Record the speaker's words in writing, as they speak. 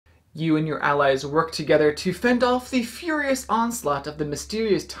You and your allies work together to fend off the furious onslaught of the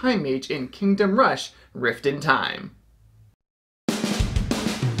mysterious Time Mage in Kingdom Rush: Rift in Time.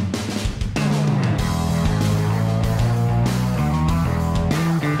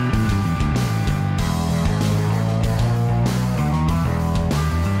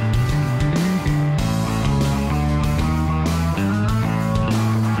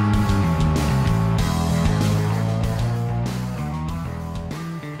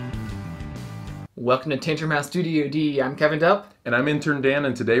 Welcome to Tantrum Studio D. I'm Kevin Delp. And I'm Intern Dan,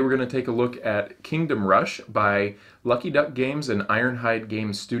 and today we're going to take a look at Kingdom Rush by Lucky Duck Games and Ironhide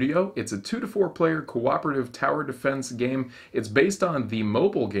Games Studio. It's a 2 to 4 player cooperative tower defense game. It's based on the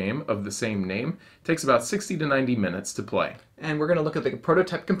mobile game of the same name. It takes about 60 to 90 minutes to play. And we're going to look at the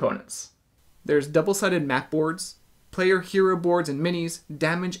prototype components. There's double-sided map boards, player hero boards and minis,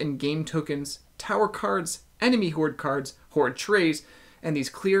 damage and game tokens, tower cards, enemy horde cards, horde trays, and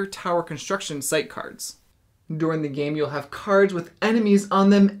these clear tower construction site cards. During the game, you'll have cards with enemies on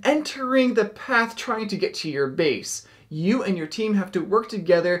them entering the path trying to get to your base. You and your team have to work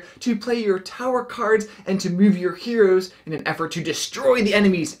together to play your tower cards and to move your heroes in an effort to destroy the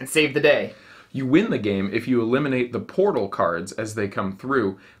enemies and save the day. You win the game if you eliminate the portal cards as they come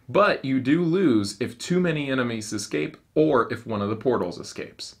through, but you do lose if too many enemies escape or if one of the portals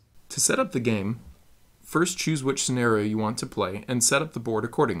escapes. To set up the game, first choose which scenario you want to play and set up the board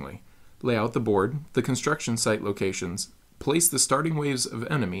accordingly. Lay out the board, the construction site locations, place the starting waves of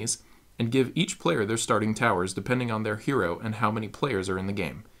enemies, and give each player their starting towers depending on their hero and how many players are in the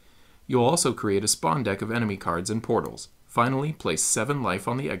game. You'll also create a spawn deck of enemy cards and portals. Finally, place 7 life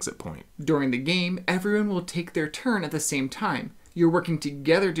on the exit point. During the game, everyone will take their turn at the same time. You're working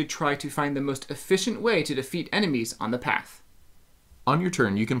together to try to find the most efficient way to defeat enemies on the path. On your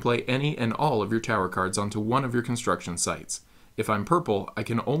turn, you can play any and all of your tower cards onto one of your construction sites. If I'm purple, I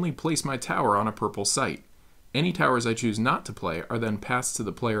can only place my tower on a purple site. Any towers I choose not to play are then passed to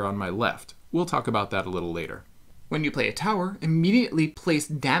the player on my left. We'll talk about that a little later. When you play a tower, immediately place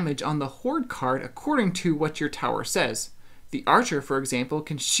damage on the horde card according to what your tower says. The archer, for example,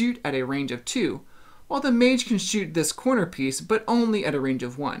 can shoot at a range of 2, while the mage can shoot this corner piece, but only at a range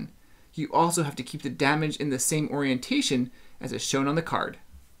of 1. You also have to keep the damage in the same orientation as is shown on the card.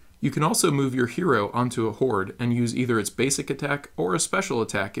 You can also move your hero onto a horde and use either its basic attack or a special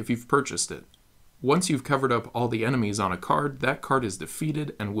attack if you've purchased it. Once you've covered up all the enemies on a card, that card is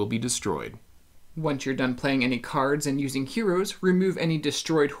defeated and will be destroyed. Once you're done playing any cards and using heroes, remove any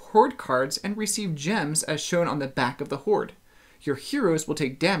destroyed horde cards and receive gems as shown on the back of the horde. Your heroes will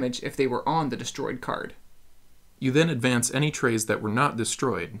take damage if they were on the destroyed card. You then advance any trays that were not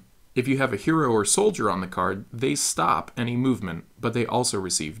destroyed. If you have a hero or soldier on the card, they stop any movement, but they also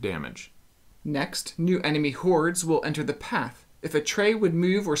receive damage. Next, new enemy hordes will enter the path. If a tray would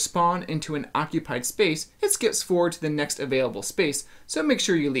move or spawn into an occupied space, it skips forward to the next available space, so make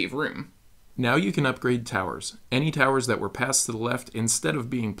sure you leave room. Now you can upgrade towers. Any towers that were passed to the left instead of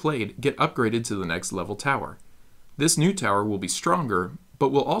being played get upgraded to the next level tower. This new tower will be stronger,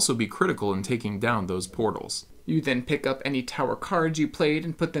 but will also be critical in taking down those portals. You then pick up any tower cards you played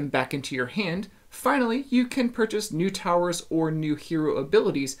and put them back into your hand. Finally, you can purchase new towers or new hero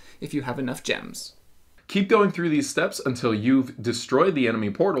abilities if you have enough gems. Keep going through these steps until you've destroyed the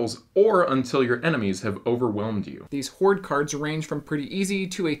enemy portals or until your enemies have overwhelmed you. These horde cards range from pretty easy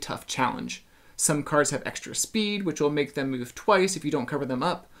to a tough challenge. Some cards have extra speed, which will make them move twice if you don't cover them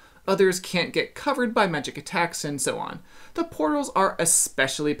up. Others can't get covered by magic attacks, and so on. The portals are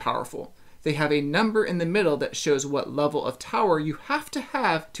especially powerful. They have a number in the middle that shows what level of tower you have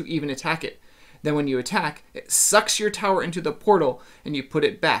to even attack it. Then when you attack, it sucks your tower into the portal and you put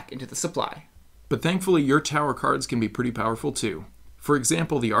it back into the supply. But thankfully your tower cards can be pretty powerful too. For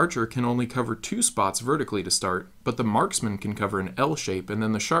example, the archer can only cover 2 spots vertically to start, but the marksman can cover an L shape, and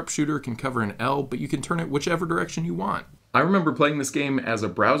then the sharpshooter can cover an L, but you can turn it whichever direction you want. I remember playing this game as a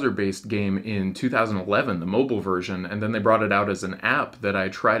browser-based game in 2011, the mobile version, and then they brought it out as an app that I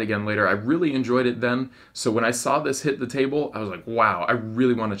tried again later. I really enjoyed it then, so when I saw this hit the table, I was like, wow, I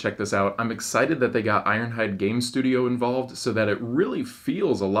really want to check this out. I'm excited that they got Ironhide Games Studio involved so that it really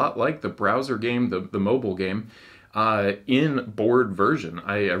feels a lot like the browser game, the mobile game, in board version.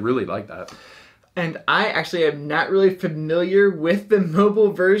 I really like that. And I actually am not really familiar with the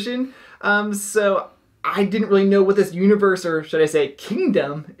mobile version, so I didn't really know what this universe, or should I say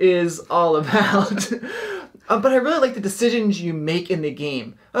kingdom, is all about. But I really like the decisions you make in the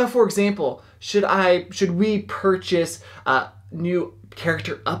game. For example, should we purchase new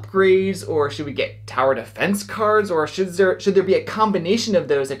character upgrades, or should we get tower defense cards, or should there be a combination of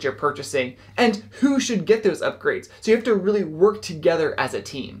those that you're purchasing? And who should get those upgrades? So you have to really work together as a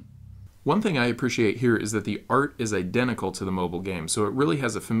team. One thing I appreciate here is that the art is identical to the mobile game, so it really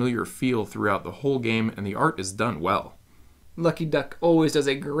has a familiar feel throughout the whole game, and the art is done well. Lucky Duck always does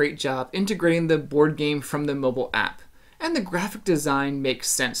a great job integrating the board game from the mobile app. And the graphic design makes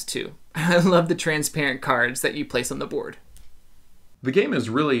sense too. I love the transparent cards that you place on the board. The game is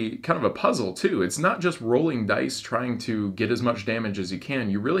really kind of a puzzle too. It's not just rolling dice trying to get as much damage as you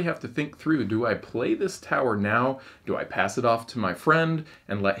can. You really have to think through, do I play this tower now? Do I pass it off to my friend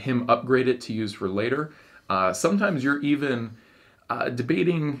and let him upgrade it to use for later? Sometimes you're even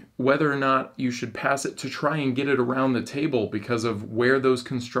debating whether or not you should pass it to try and get it around the table because of where those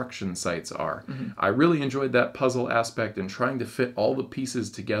construction sites are. I really enjoyed that puzzle aspect and trying to fit all the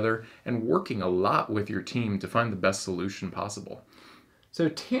pieces together and working a lot with your team to find the best solution possible. So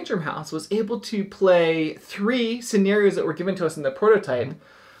Tantrum House was able to play 3 scenarios that were given to us in the prototype.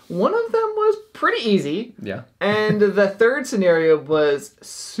 One of them was pretty easy. Yeah. And the third scenario was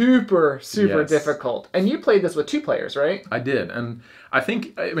super Yes. difficult. And you played this with 2 players, right? I did, and I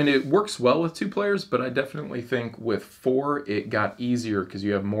mean, it works well with 2 players, but I definitely think with 4, it got easier because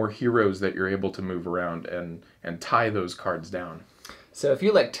you have more heroes that you're able to move around and tie those cards down. So if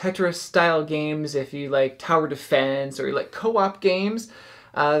you like Tetris-style games, if you like tower defense, or you like co-op games,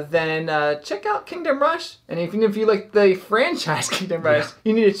 then check out Kingdom Rush. And even if you like the franchise Kingdom Rush,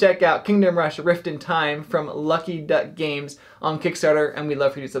 you need to check out Kingdom Rush Rift in Time from Lucky Duck Games on Kickstarter, and we'd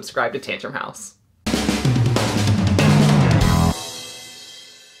love for you to subscribe to Tantrum House.